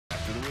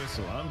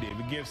So I'm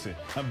David Gibson.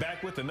 I'm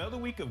back with another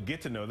week of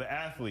Get to Know the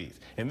Athletes.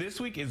 And this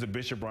week is the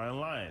Bishop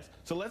Bryan Lions.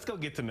 So let's go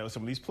get to know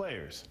some of these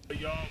players.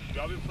 Y'all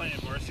been playing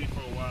varsity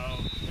for a while.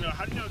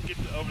 How did y'all get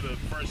over the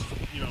first,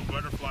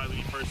 butterfly when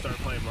you first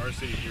started playing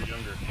varsity when you were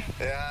younger?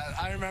 Yeah,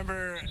 I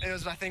remember it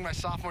was, I think, my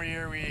sophomore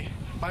year,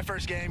 my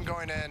first game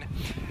going in,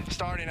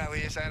 starting at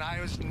least, and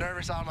I was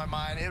nervous out of my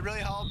mind. It really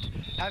helped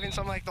having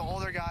some like the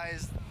older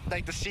guys,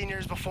 like the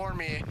seniors before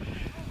me,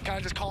 kind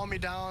of just calm me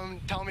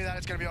down, telling me that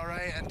it's going to be all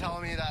right, and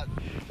telling me that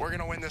we're going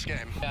to win this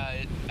game.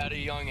 Yeah, at a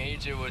young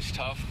age it was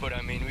tough, but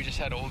I mean, we just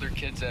had older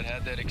kids that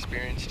had that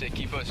experience to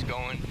keep us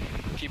going,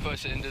 keep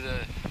us into the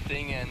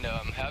thing, and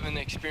having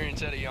the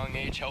experience at a young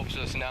age helps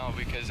us now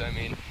because, I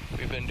mean,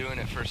 we've been doing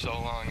it for so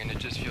long and it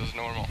just feels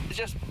normal. It's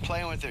just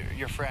playing with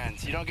your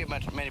friends. You don't get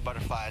many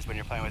butterflies when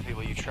you're playing with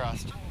people you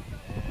trust.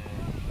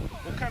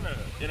 What kind of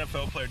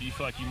NFL player do you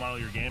feel like you model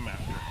your game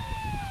after?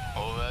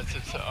 Oh, that's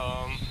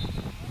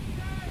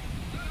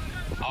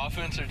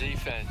offense or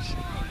defense?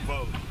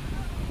 Both.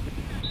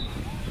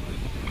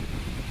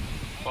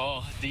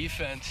 Well,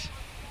 defense,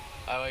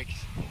 I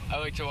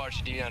like to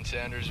watch Deion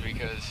Sanders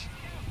because,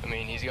 I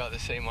mean, he's got the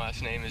same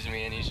last name as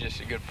me and he's just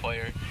a good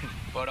player.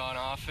 But on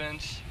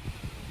offense,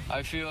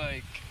 I feel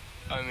like,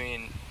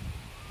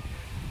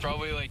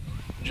 probably like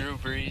Drew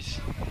Brees,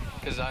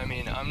 because,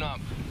 I'm not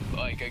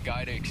like a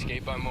guy to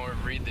escape. I'm more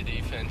read the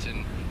defense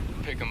and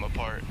pick them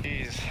apart.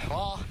 Jeez.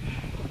 Well,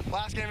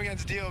 last game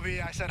against DOB,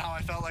 I said how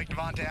I felt like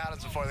Devontae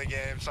Adams before the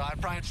game, so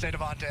I'd probably have to say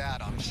Devontae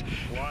Adams.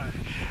 Why?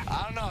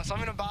 I don't know,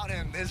 something about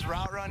him, his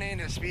route running,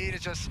 his speed,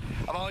 it's just,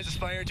 I've always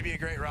aspired to be a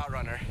great route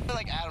runner. I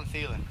like Adam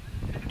Thielen,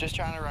 just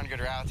trying to run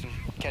good routes and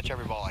catch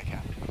every ball I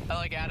can. I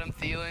like Adam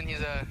Thielen.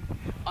 He's a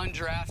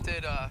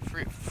undrafted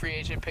free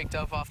agent picked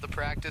up off the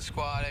practice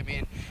squad. I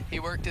mean,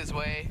 he worked his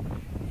way.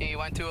 He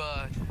went to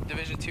a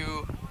Division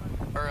II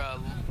or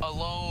a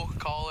low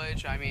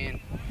college.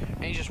 And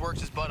he just worked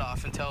his butt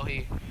off until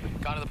he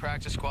got to the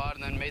practice squad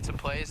and then made some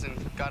plays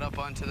and got up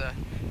onto the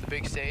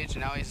big stage,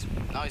 and now he's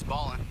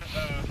balling.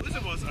 Who's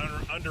the most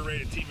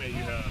underrated teammate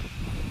you have?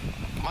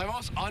 My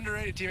most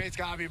underrated teammate's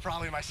got to be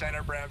probably my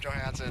center, Bram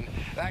Johansson.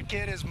 That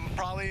kid is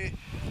probably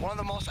one of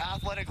the most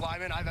athletic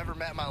linemen I've ever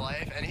met in my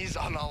life, and he's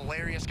an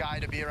hilarious guy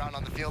to be around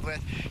on the field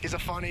with. He's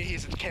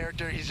he's a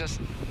character, he's just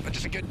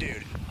a good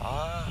dude.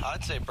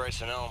 I'd say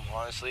Bryson Elm,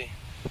 honestly.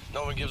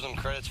 No one gives him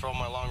credits for all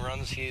my long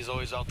runs. He's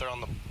always out there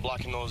on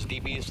blocking those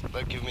DBs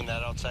that give me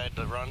that outside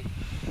to run.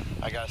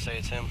 I gotta say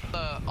it's him.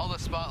 All the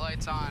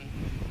spotlights on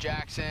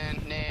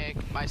Jackson,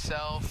 Nick,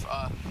 myself,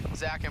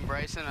 Zach, and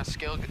Bryson, us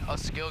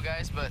skill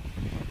guys, but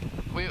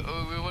we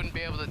wouldn't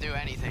be able to do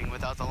anything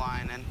without the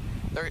line. And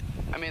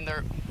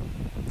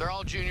they're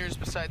all juniors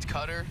besides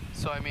Cutter,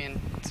 so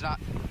it's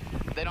not,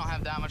 they don't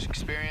have that much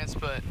experience,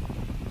 but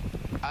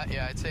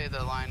I'd say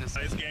the line is.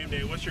 It's game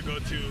day. What's your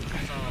go-to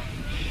song?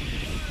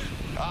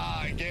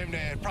 Game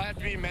day. It'd probably have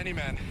to be Many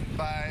Men,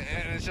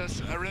 and it's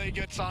just a really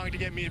good song to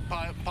get me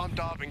pumped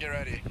up and get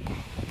ready.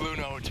 Blue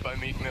Notes by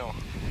Meek Mill.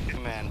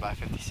 Man by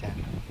 50 Cent.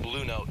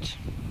 Blue Notes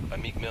by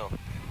Meek Mill.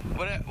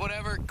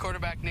 Whatever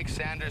quarterback Nick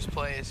Sanders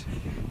plays,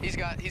 he's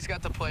got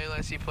the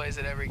playlist. He plays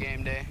it every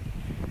game day.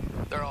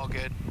 They're all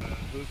good.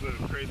 Who's the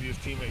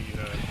craziest teammate you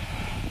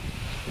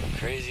have?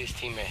 Craziest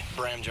teammate?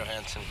 Bram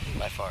Johansson,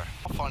 by far.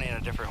 Funny in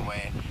a different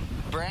way.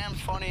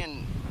 Bram's funny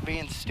and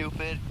being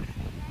stupid.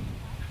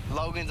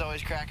 Logan's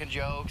always cracking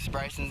jokes.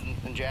 Bryson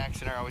and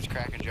Jackson are always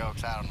cracking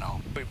jokes. I don't know.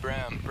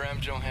 Bram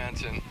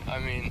Johansson,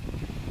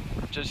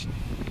 just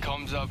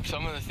comes up,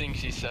 some of the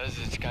things he says,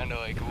 it's kind of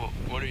like,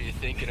 what are you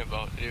thinking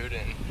about, dude?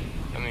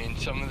 And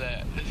some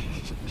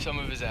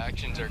of his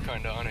actions are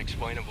kind of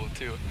unexplainable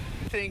too.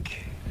 I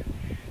think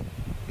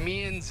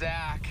me and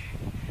Zach,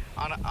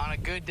 on a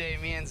good day,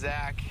 me and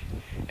Zach,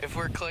 if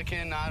we're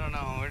clicking, I don't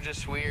know, we're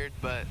just weird,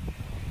 but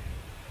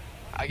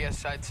I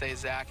guess I'd say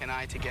Zach and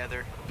I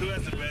together. Who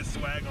has the best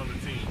swag on the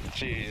team?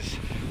 Jeez.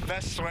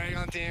 Best swag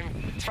on the team?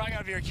 It's probably got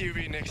to be our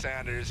QB, Nick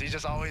Sanders. He's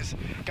just always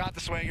got the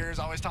swaggers,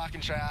 always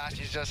talking trash.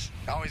 He's just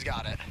always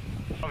got it.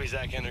 Probably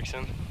Zach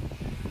Hendrickson.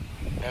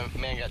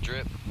 Man got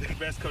drip.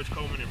 Best Coach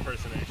Coleman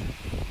impersonation?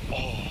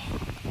 Oh.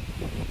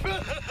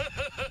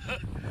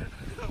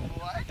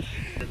 What?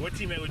 What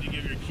teammate would you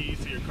give your keys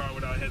to your car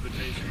without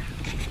hesitation?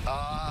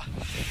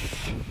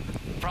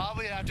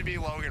 Probably have to be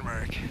Logan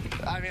Merck.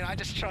 I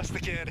just trust the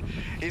kid.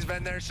 He's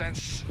been there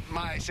since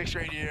my 6th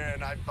grade year,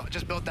 and I've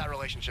just built that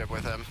relationship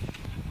with him.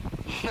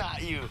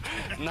 Not you.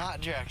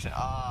 Not Jackson.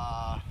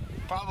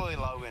 Probably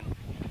Logan.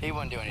 He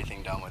wouldn't do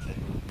anything dumb with it.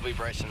 Probably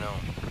Bryson Elm.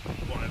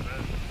 Why,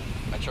 man?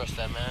 I trust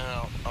that man.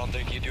 I don't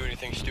think he'd do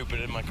anything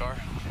stupid in my car.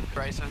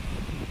 Bryson.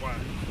 Why?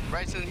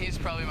 Bryson, he's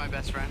probably my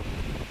best friend.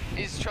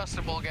 He's a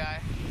trustable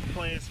guy.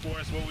 Playing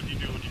sports, what would you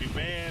do? Would you do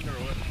band or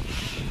what?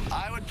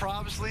 I would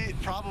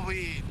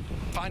probably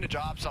find a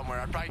job somewhere.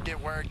 I'd probably get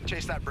work,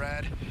 chase that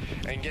bread,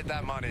 and get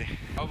that money.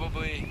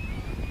 Probably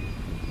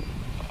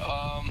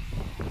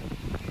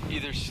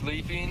either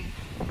sleeping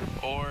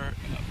or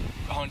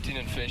hunting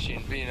and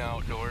fishing, being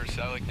outdoors.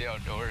 I like the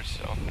outdoors,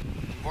 so.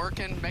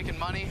 Working, making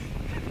money,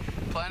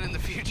 planning the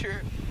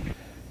future.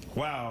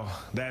 Wow,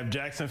 that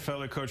Jackson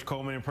Feller Coach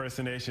Coleman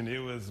impersonation, it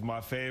was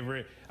my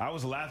favorite. I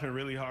was laughing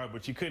really hard,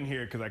 but you couldn't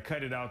hear it because I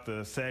cut it out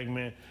the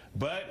segment.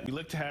 But we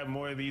look to have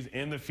more of these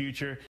in the future.